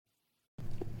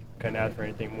couldn't ask for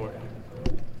anything more.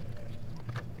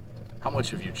 How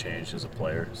much have you changed as a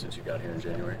player since you got here in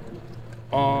January?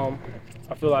 I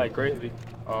feel like greatly.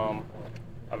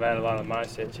 I've had a lot of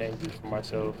mindset changes for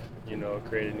myself,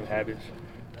 created new habits,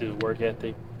 do work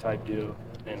ethic type deal,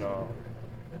 and I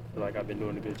feel like I've been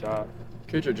doing a good job.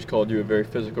 Coach, I just called you a very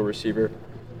physical receiver.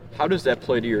 How does that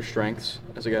play to your strengths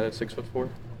as a guy that's 6'4"?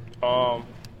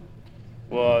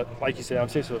 Well, like you said, I'm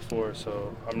 6'4",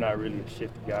 so I'm not really a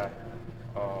shifty guy.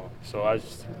 So I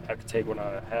just have to take what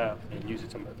I have and use it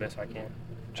to the best I can.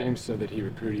 James said that he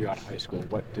recruited you out of high school.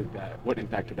 What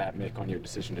impact did that make on your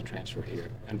decision to transfer here,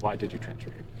 and why did you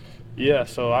transfer here? Yeah,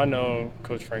 so I know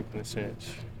Coach Franklin since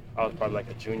I was probably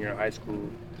like a junior in high school,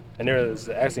 and there was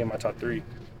actually in my top 3.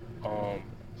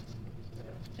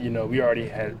 We already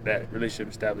had that relationship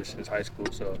established since high school,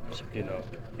 so he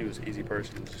was an easy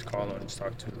person to just call on and just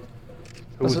talk to.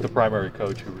 Who was the primary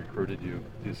coach who recruited you,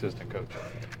 the assistant coach?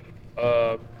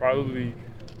 Probably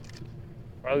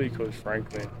Coach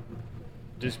Franklin,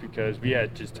 just because we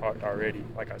had just talked already.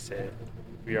 Like I said,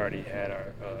 we already had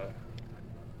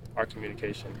our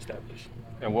communication established.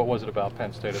 And what was it about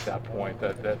Penn State at that point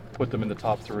that put them in the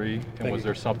top 3? And was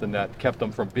there something that kept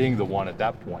them from being the one at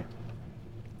that point?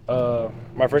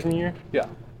 My freshman year? Yeah.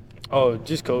 Oh,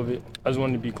 just COVID. I just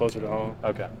wanted to be closer to home.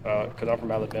 Okay. Because I'm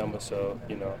from Alabama, so,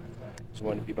 just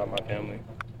wanted to be by my family.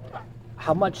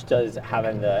 How much does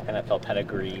having the NFL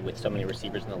pedigree with so many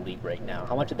receivers in the league right now,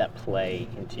 how much did that play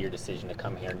into your decision to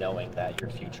come here knowing that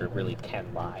your future really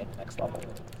can lie at the next level?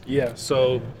 Yeah,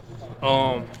 so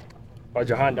by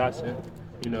Jahan Dotson,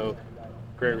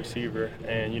 great receiver,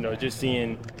 and, just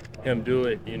seeing him do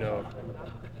it,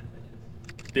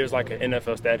 there's like an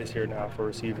NFL status here now for a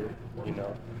receiver,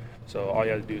 So all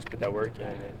you have to do is put that work in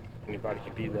and anybody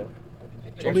can be there.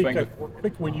 Malik, I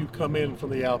think when you come in from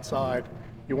the outside,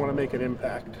 you want to make an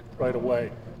impact right away.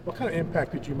 What kind of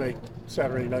impact did you make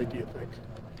Saturday night, do you think?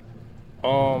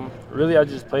 Really, I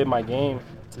just played my game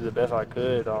to the best I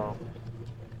could. I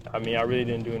really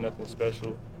didn't do nothing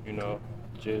special,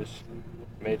 just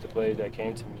made the plays that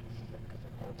came to me.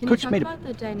 Can you talk about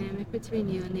the dynamic between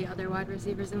you and the other wide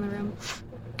receivers in the room?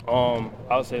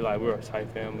 I would say, we're a tight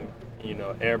family.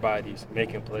 Everybody's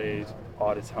making plays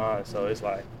all the time, so it's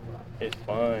fun, It's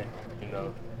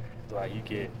you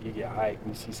get hyped.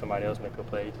 You see somebody else make a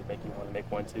play to make you want to make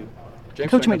one too.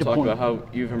 James, Coach, talk about how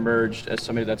you've emerged as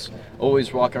somebody that's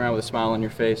always walking around with a smile on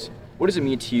your face. What does it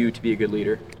mean to you to be a good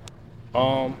leader?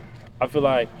 I feel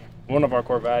like one of our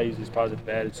core values is positive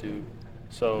attitude.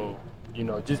 So,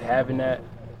 just having that,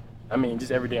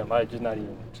 just every day in life, just not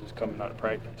even just coming out of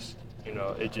practice.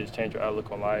 It just changed your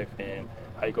outlook on life and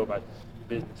how you go about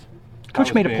business.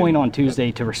 Coach made a point on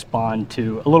Tuesday to respond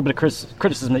to a little bit of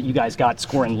criticism that you guys got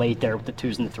scoring late there with the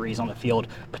 2s and the 3s on the field,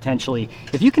 potentially.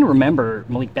 If you can remember,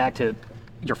 Malik, back to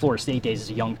your Florida State days as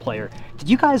a young player, did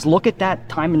you guys look at that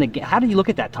time in the game? How did you look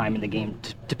at that time in the game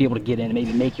to be able to get in and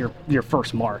maybe make your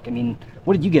first mark?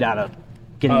 What did you get out of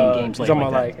getting in games late like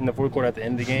that? Like in the fourth quarter at the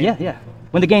end of the game? Yeah.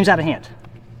 When the game's out of hand.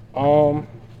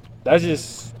 That's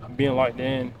just being locked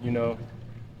in,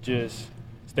 just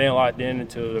staying locked in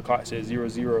until the clock says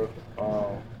 0-0.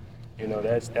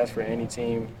 That's for any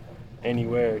team,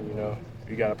 anywhere.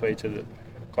 You got to play till the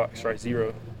clock strikes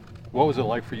 0. What was it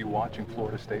like for you watching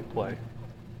Florida State play?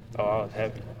 Oh, I was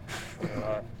happy.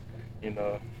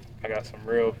 I got some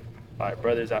real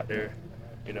brothers out there,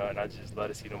 and I just love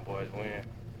to see them boys win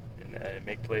and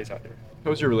make plays out there.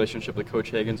 How has your relationship with Coach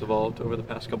Hagan's evolved over the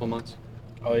past couple months?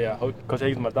 Oh yeah, Coach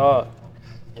Hagan's my dog.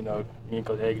 Me and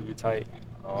Coach Hagan be tight.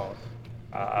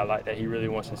 I like that he really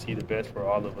wants to see the best for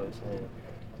all of us and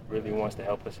really wants to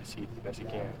help us succeed the best he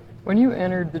can. When you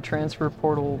entered the transfer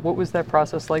portal, what was that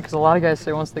process like? Because a lot of guys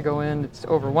say once they go in, it's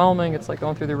overwhelming. It's like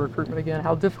going through the recruitment again.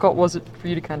 How difficult was it for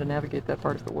you to kind of navigate that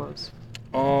part if it was?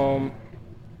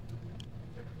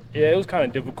 Yeah, it was kind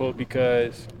of difficult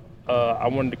because I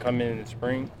wanted to come in the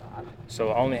spring, so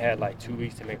I only had 2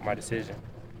 weeks to make my decision.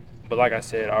 But like I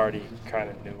said, I already kind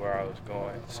of knew where I was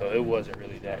going, so it wasn't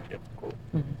really that difficult.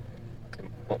 Mm-hmm.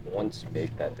 Once you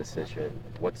make that decision,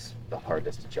 what's the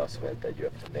hardest adjustment that you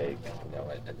have to make,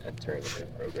 entering the new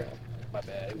program? My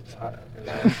bad, it was hot.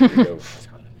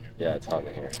 Yeah, it's hot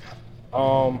in here.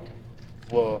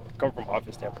 Well, come from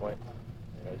offense standpoint,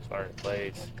 just learning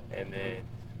plays, and then,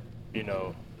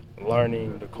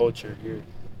 learning the culture here.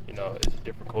 It's a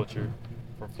different culture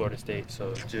from Florida State,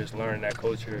 so just learning that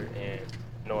culture and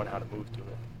knowing how to move through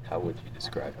it. How would you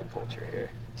describe the culture here?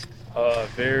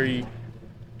 Very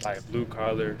blue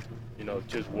collar,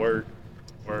 just work.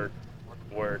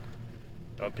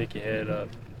 Don't pick your head up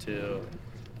until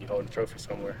you hold a trophy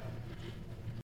somewhere.